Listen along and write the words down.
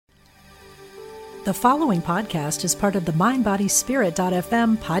The following podcast is part of the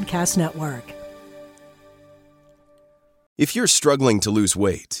MindBodySpirit.fm podcast network. If you're struggling to lose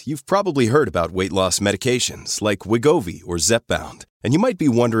weight, you've probably heard about weight loss medications like Wegovy or Zepbound, and you might be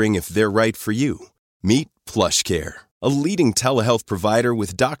wondering if they're right for you. Meet PlushCare, a leading telehealth provider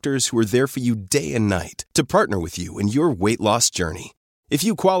with doctors who are there for you day and night to partner with you in your weight loss journey. If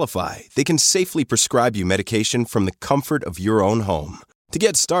you qualify, they can safely prescribe you medication from the comfort of your own home. To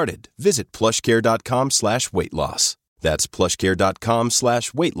get started, visit plushcare.com/weightloss. That's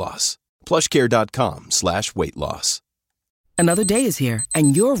plushcare.com/weightloss. plushcare.com/weightloss. Another day is here,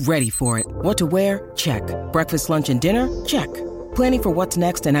 and you're ready for it. What to wear? Check. Breakfast, lunch, and dinner? Check. Planning for what's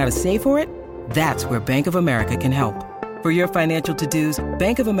next and how to save for it? That's where Bank of America can help. For your financial to-dos,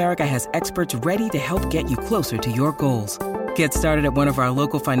 Bank of America has experts ready to help get you closer to your goals. Get started at one of our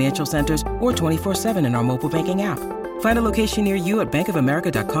local financial centers or 24/7 in our mobile banking app. Find a location near you at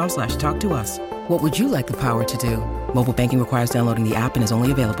bankofamerica.com/talktous. What would you like the power to do? Mobile banking requires downloading the app and is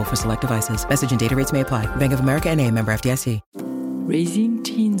only available for select devices. Message and data rates may apply. Bank of America N.A., member FDIC. Raising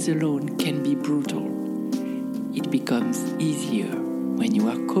teens alone can be brutal. It becomes easier when you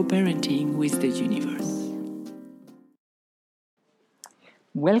are co-parenting with the universe.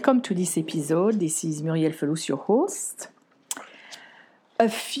 Welcome to this episode. This is Muriel Felous, your host. A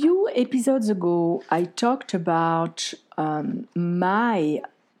few episodes ago, I talked about my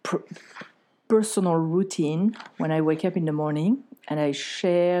personal routine when I wake up in the morning, and I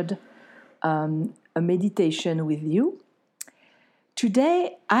shared a meditation with you.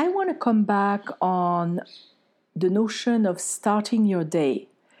 Today, I want to come back on the notion of starting your day,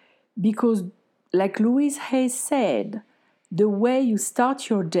 because like Louise Hay said, the way you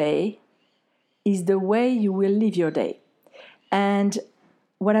start your day is the way you will live your day. And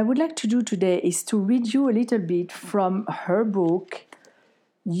what I would like to do today is to read you a little bit from her book,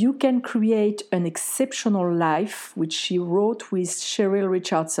 You Can Create an Exceptional Life, which she wrote with Cheryl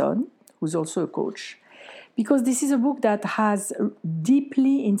Richardson, who's also a coach, because this is a book that has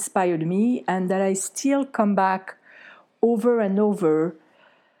deeply inspired me and that I still come back over and over.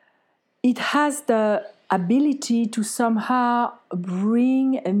 It has the ability to somehow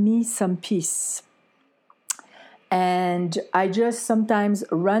bring me some peace. And I just sometimes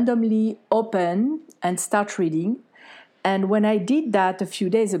randomly open and start reading. And when I did that a few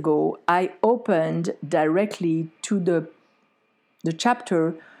days ago, I opened directly to the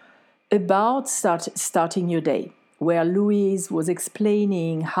chapter about starting your day, where Louise was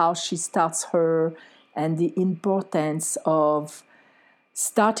explaining how she starts her and the importance of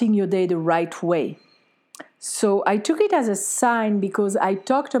starting your day the right way. So I took it as a sign because I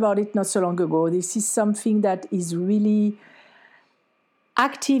talked about it not so long ago. This is something that is really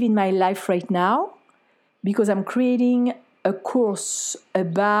active in my life right now because I'm creating a course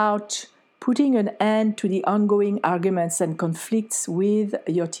about putting an end to the ongoing arguments and conflicts with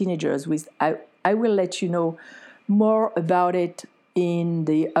your teenagers. I will let you know more about it in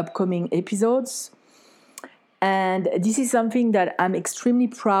the upcoming episodes. And this is something that I'm extremely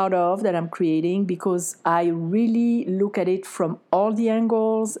proud of that I'm creating because I really look at it from all the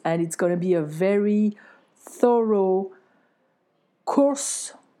angles, and it's going to be a very thorough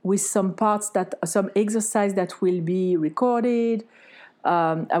course with some exercise that will be recorded.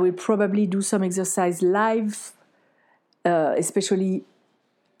 I will probably do some exercise live, especially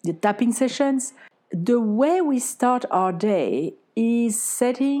the tapping sessions. The way we start our day is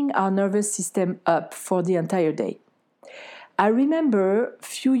setting our nervous system up for the entire day. I remember a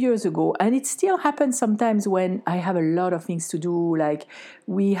few years ago, and it still happens sometimes when I have a lot of things to do, like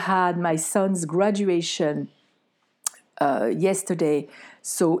we had my son's graduation yesterday,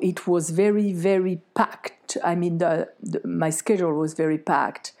 so it was very, very packed. I mean, my schedule was very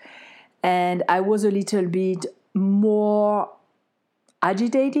packed, and I was a little bit more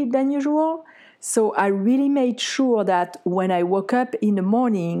agitated than usual. So I really made sure that when I woke up in the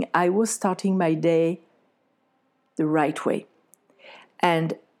morning, I was starting my day the right way.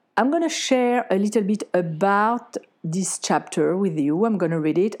 And I'm going to share a little bit about this chapter with you. I'm going to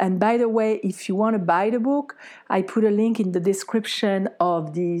read it. And by the way, if you want to buy the book, I put a link in the description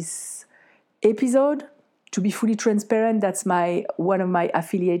of this episode. To be fully transparent, that's one of my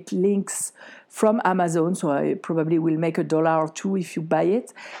affiliate links from Amazon, so I probably will make $1 or $2 if you buy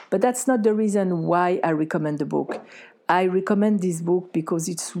it. But that's not the reason why I recommend the book. I recommend this book because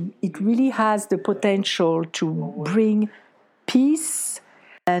it really has the potential to bring peace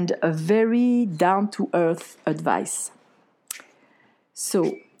and a very down-to-earth advice.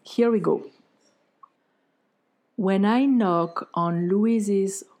 So here we go. When I knock on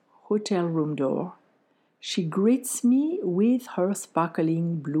Louise's hotel room door, She greets me with her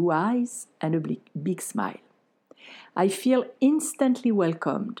sparkling blue eyes and a big smile. I feel instantly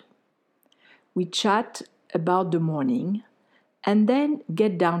welcomed. We chat about the morning and then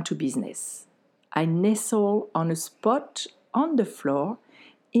get down to business. I nestle on a spot on the floor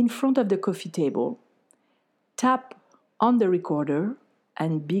in front of the coffee table, tap on the recorder,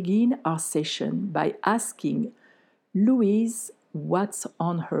 and begin our session by asking Louise what's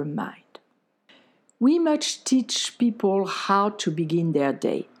on her mind. We much teach people how to begin their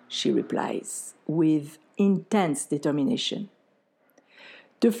day, she replies, with intense determination.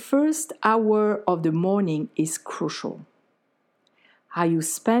 The first hour of the morning is crucial. How you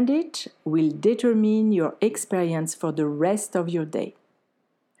spend it will determine your experience for the rest of your day.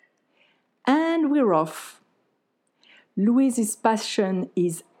 And we're off. Louise's passion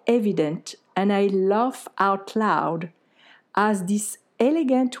is evident, and I laugh out loud as this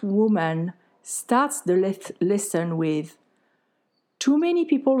elegant woman starts the lesson with, "Too many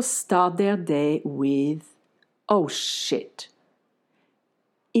people start their day with, 'Oh shit.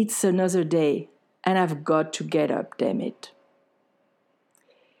 It's another day, and I've got to get up, damn it.'"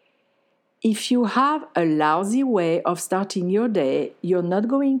 If you have a lousy way of starting your day, you're not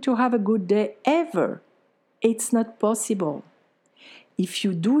going to have a good day ever. It's not possible. If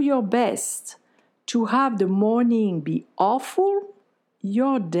you do your best to have the morning be awful,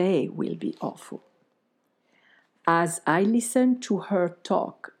 your day will be awful. As I listen to her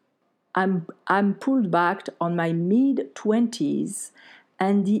talk, I'm pulled back on my mid-20s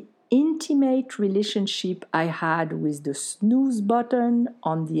and the intimate relationship I had with the snooze button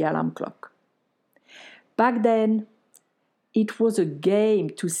on the alarm clock. Back then, it was a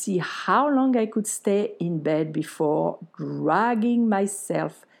game to see how long I could stay in bed before dragging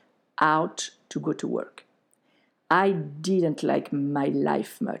myself out to go to work. I didn't like my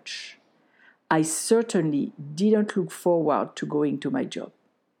life much. I certainly didn't look forward to going to my job.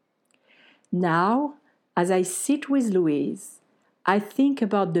 Now, as I sit with Louise, I think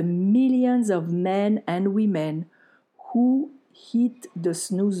about the millions of men and women who hit the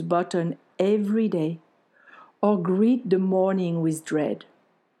snooze button every day or greet the morning with dread.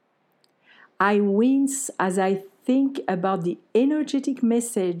 I wince as I think about the energetic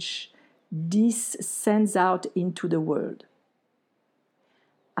message this sends out into the world.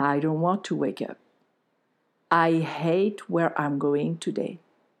 I don't want to wake up. I hate where I'm going today.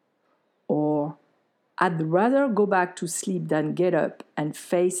 Or I'd rather go back to sleep than get up and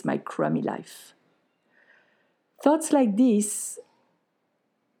face my crummy life. Thoughts like this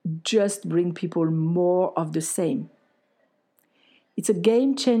just bring people more of the same. It's a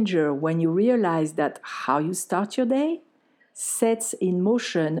game changer when you realize that how you start your day sets in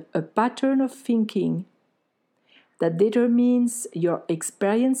motion a pattern of thinking that determines your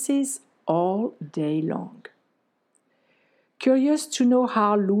experiences all day long. Curious to know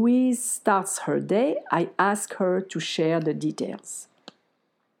how Louise starts her day, I ask her to share the details.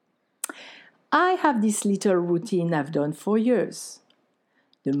 I have this little routine I've done for years.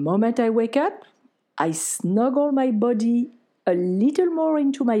 The moment I wake up, I snuggle my body a little more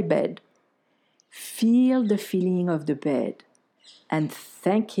into my bed, feel the feeling of the bed, and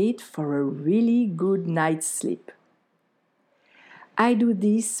thank it for a really good night's sleep. I do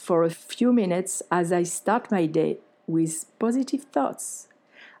this for a few minutes as I start my day with positive thoughts.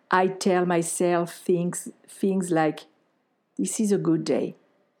 I tell myself things like, "This is a good day.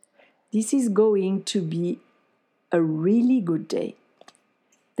 This is going to be a really good day."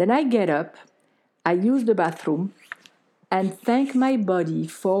 Then I get up, I use the bathroom, and thank my body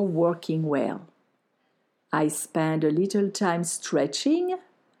for working well. I spend a little time stretching.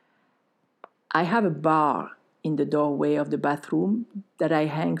 I have a bar in the doorway of the bathroom that I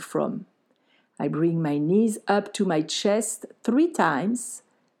hang from. I bring my knees up to my chest 3 times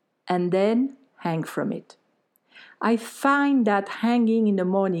and then hang from it. I find that hanging in the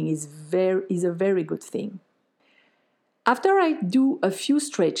morning is a very good thing. After I do a few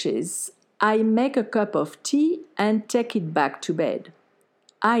stretches, I make a cup of tea and take it back to bed.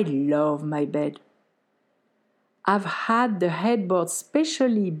 I love my bed. I've had the headboard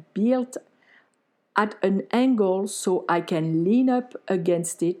specially built at an angle so I can lean up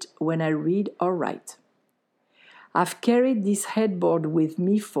against it when I read or write. I've carried this headboard with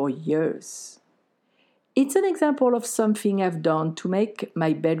me for years. It's an example of something I've done to make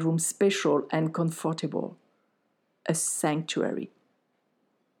my bedroom special and comfortable. A sanctuary.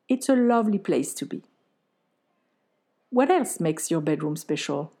 It's a lovely place to be. What else makes your bedroom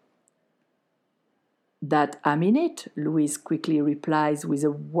special? That I'm in it, Louise quickly replies with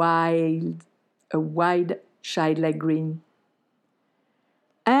a wide, childlike grin.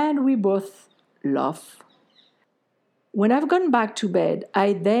 And we both laugh When I've gone back to bed,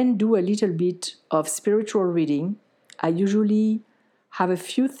 I then do a little bit of spiritual reading. I usually have a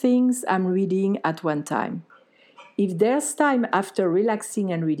few things I'm reading at one time. If there's time after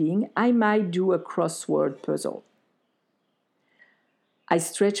relaxing and reading, I might do a crossword puzzle. I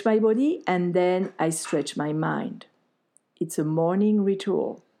stretch my body and then I stretch my mind. It's a morning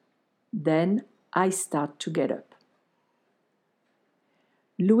ritual. Then I start to get up.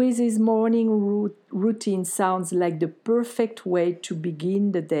 Louise's morning routine sounds like the perfect way to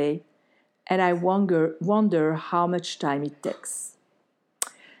begin the day, and I wonder how much time it takes.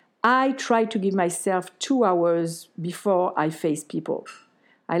 I try to give myself 2 hours before I face people.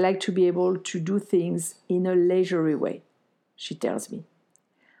 I like to be able to do things in a leisurely way, she tells me.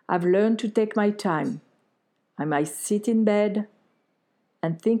 I've learned to take my time. I might sit in bed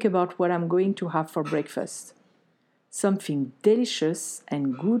and think about what I'm going to have for breakfast. Something delicious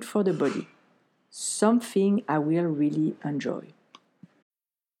and good for the body. Something I will really enjoy.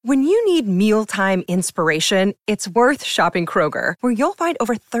 When you need mealtime inspiration, it's worth shopping Kroger, where you'll find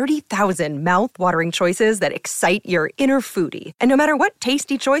over 30,000 mouth-watering choices that excite your inner foodie. And no matter what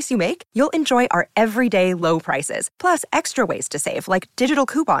tasty choice you make, you'll enjoy our everyday low prices, plus extra ways to save, like digital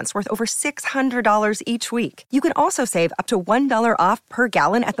coupons worth over $600 each week. You can also save up to $1 off per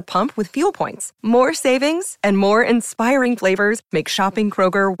gallon at the pump with fuel points. More savings and more inspiring flavors make shopping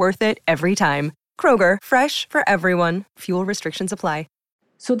Kroger worth it every time. Kroger, fresh for everyone. Fuel restrictions apply.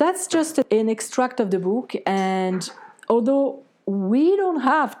 So that's just an extract of the book. And although we don't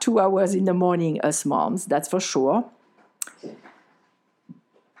have 2 hours in the morning, us moms, that's for sure,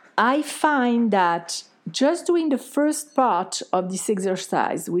 I find that just doing the first part of this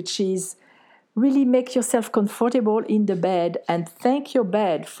exercise, which is really make yourself comfortable in the bed and thank your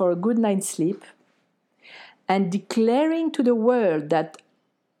bed for a good night's sleep, and declaring to the world that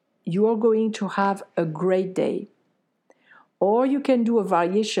you are going to have a great day. Or you can do a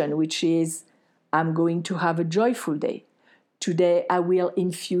variation, which is, I'm going to have a joyful day. Today, I will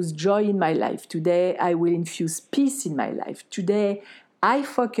infuse joy in my life. Today, I will infuse peace in my life. Today, I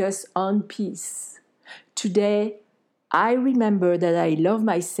focus on peace. Today, I remember that I love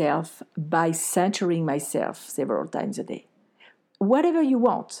myself by centering myself several times a day. Whatever you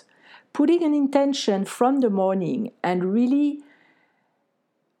want, putting an intention from the morning and really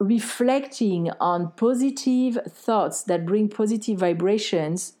reflecting on positive thoughts that bring positive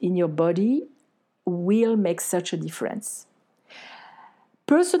vibrations in your body will make such a difference.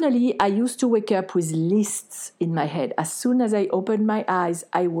 Personally, I used to wake up with lists in my head. As soon as I opened my eyes,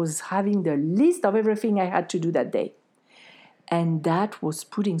 I was having the list of everything I had to do that day. And that was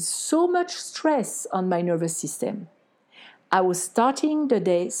putting so much stress on my nervous system. I was starting the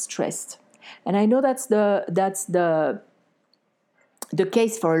day stressed. And I know that's the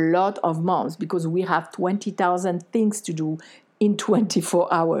case for a lot of moms, because we have 20,000 things to do in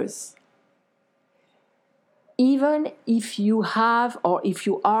 24 hours. Even if you have, or if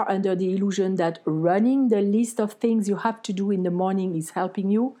you are under the illusion that running the list of things you have to do in the morning is helping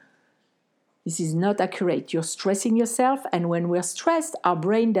you, this is not accurate. You're stressing yourself, and when we're stressed, our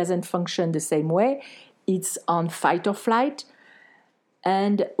brain doesn't function the same way. It's on fight or flight.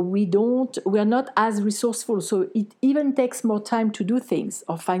 And we're not as resourceful, so it even takes more time to do things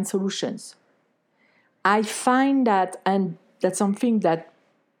or find solutions. I find that, and that's something that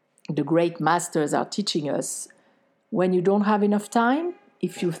the great masters are teaching us, when you don't have enough time,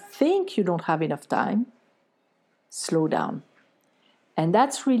 if you think you don't have enough time, slow down. And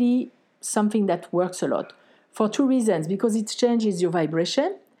that's really something that works a lot for 2 reasons: because it changes your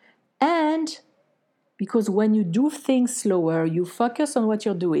vibration, and because when you do things slower, you focus on what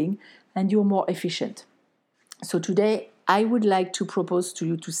you're doing and you're more efficient. So today, I would like to propose to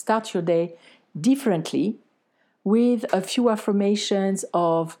you to start your day differently with a few affirmations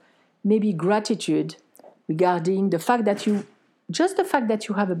of maybe gratitude regarding the fact that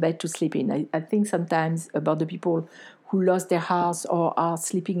you have a bed to sleep in. I think sometimes about the people who lost their house or are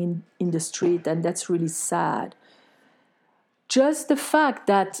sleeping in the street, and that's really sad. Just the fact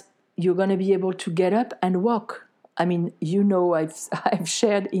that you're going to be able to get up and walk. I mean, I've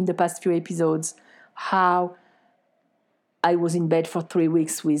shared in the past few episodes how I was in bed for 3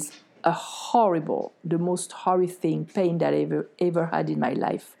 weeks with the most horrific pain that I ever had in my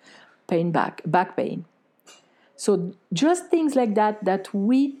life, back pain. So just things like that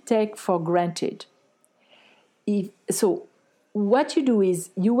we take for granted. What you do is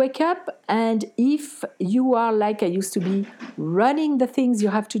you wake up, and if you are like I used to be, running the things you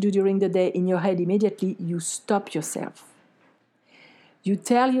have to do during the day in your head immediately, you stop yourself. You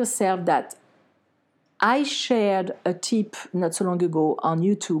tell yourself that I shared a tip not so long ago on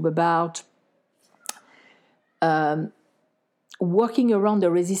YouTube about working around the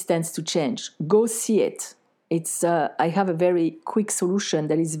resistance to change. Go see it. It's I have a very quick solution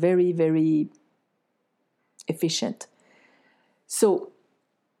that is very, very efficient. So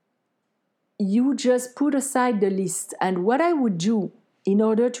you just put aside the list. And what I would do in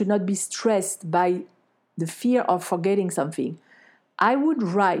order to not be stressed by the fear of forgetting something, I would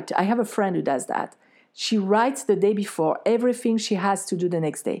write. I have a friend who does that. She writes the day before everything she has to do the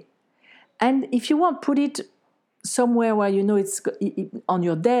next day. And if you want, put it somewhere where you know it's on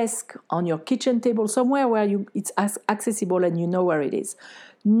your desk, on your kitchen table, somewhere where it's accessible and you know where it is.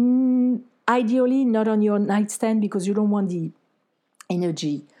 Ideally, not on your nightstand, because you don't want the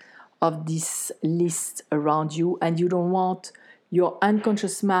energy of this list around you, and you don't want your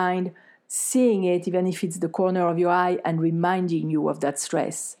unconscious mind seeing it, even if it's the corner of your eye, and reminding you of that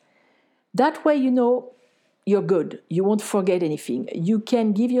stress. That way, you know you're good. You won't forget anything. You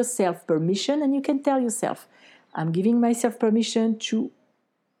can give yourself permission, and you can tell yourself, I'm giving myself permission to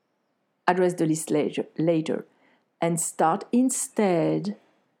address the list later. And start instead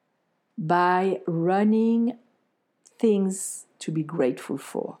by running things to be grateful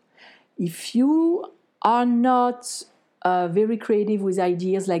for. If you are not very creative with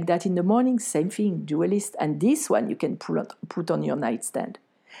ideas like that in the morning, same thing, do a list. And this one you can put on your nightstand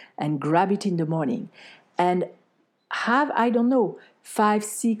and grab it in the morning. And have, 5,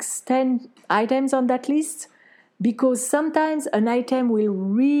 6, 10 items on that list, because sometimes an item will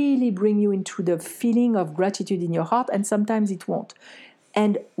really bring you into the feeling of gratitude in your heart, and sometimes it won't.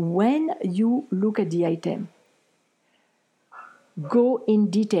 And when you look at the item, go in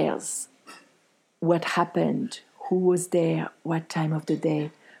details. What happened? Who was there? What time of the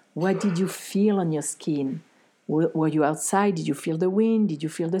day? What did you feel on your skin? Were you outside? Did you feel the wind? Did you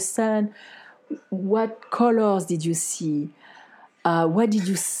feel the sun? What colors did you see? What did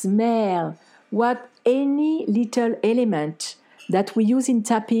you smell? Any little element that we use in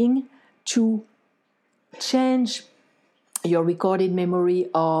tapping to change your recorded memory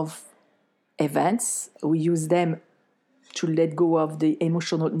of events. We use them to let go of the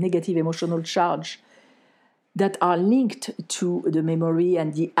negative emotional charge that are linked to the memory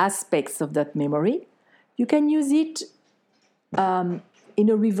and the aspects of that memory. You can use it in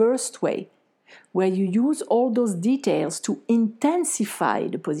a reversed way, where you use all those details to intensify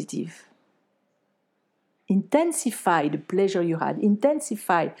the positive. Intensify the pleasure you had,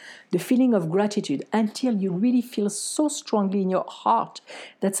 intensify the feeling of gratitude until you really feel so strongly in your heart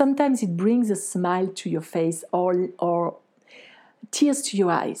that sometimes it brings a smile to your face or tears to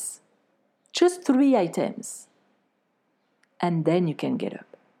your eyes. Just 3 items. And then you can get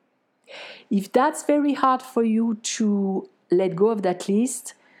up. If that's very hard for you to let go of that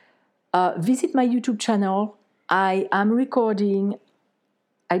list, visit my YouTube channel. I am recording.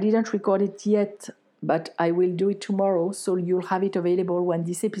 I didn't record it yet, but I will do it tomorrow, so you'll have it available when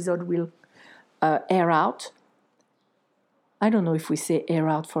this episode will air out. I don't know if we say air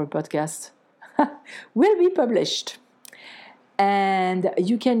out for a podcast. Will be published. And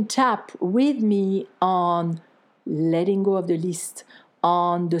you can tap with me on letting go of the list,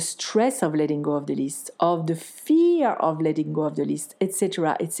 on the stress of letting go of the list, of the fear of letting go of the list,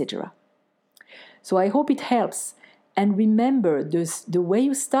 etc., etc. So I hope it helps. And remember, the way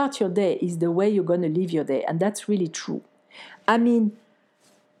you start your day is the way you're going to live your day. And that's really true. I mean,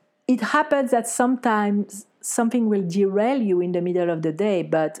 it happens that sometimes something will derail you in the middle of the day,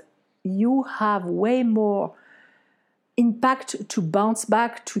 but you have way more impact to bounce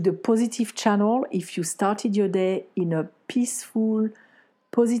back to the positive channel if you started your day in a peaceful,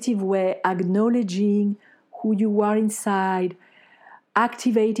 positive way, acknowledging who you are inside,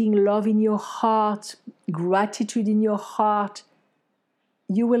 activating love in your heart, gratitude in your heart.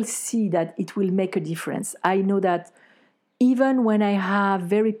 You will see that it will make a difference. I know that even when I have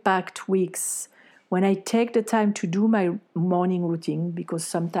very packed weeks, when I take the time to do my morning routine, because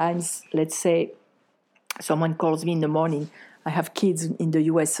sometimes, let's say, someone calls me in the morning. I have kids in the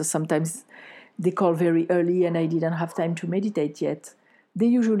US, so sometimes they call very early and I didn't have time to meditate yet. They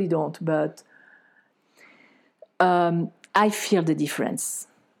usually don't, but I feel the difference.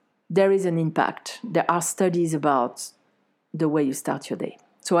 There is an impact. There are studies about the way you start your day.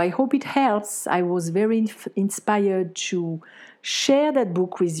 So I hope it helps. I was very inspired to share that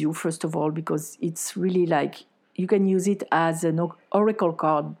book with you, first of all, because it's really like you can use it as an oracle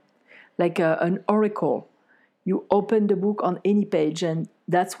card, like an oracle. You open the book on any page, and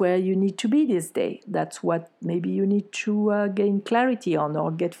that's where you need to be this day. That's what maybe you need to gain clarity on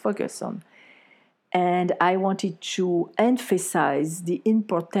or get focus on. And I wanted to emphasize the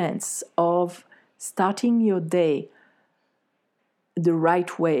importance of starting your day the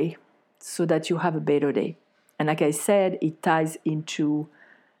right way so that you have a better day. And like I said, it ties into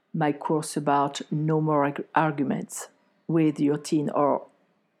my course about no more arguments with your teen or,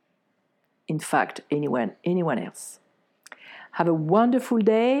 in fact, anyone else. Have a wonderful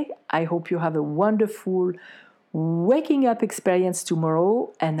day. I hope you have a wonderful waking up experience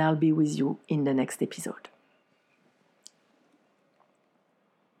tomorrow, and I'll be with you in the next episode.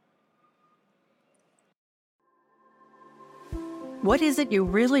 What is it you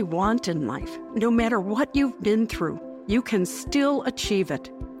really want in life? No matter what you've been through, you can still achieve it.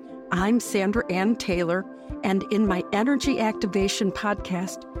 I'm Sandra Ann Taylor, and in my Energy Activation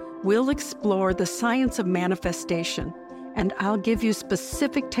podcast, we'll explore the science of manifestation, and I'll give you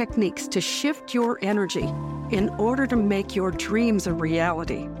specific techniques to shift your energy in order to make your dreams a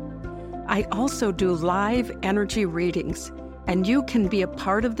reality. I also do live energy readings, and you can be a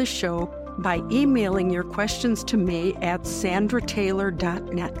part of the show by emailing your questions to me at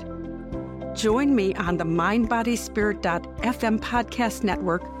sandrataylor.net. Join me on the mindbodyspirit.fm podcast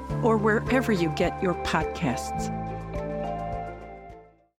network or wherever you get your podcasts.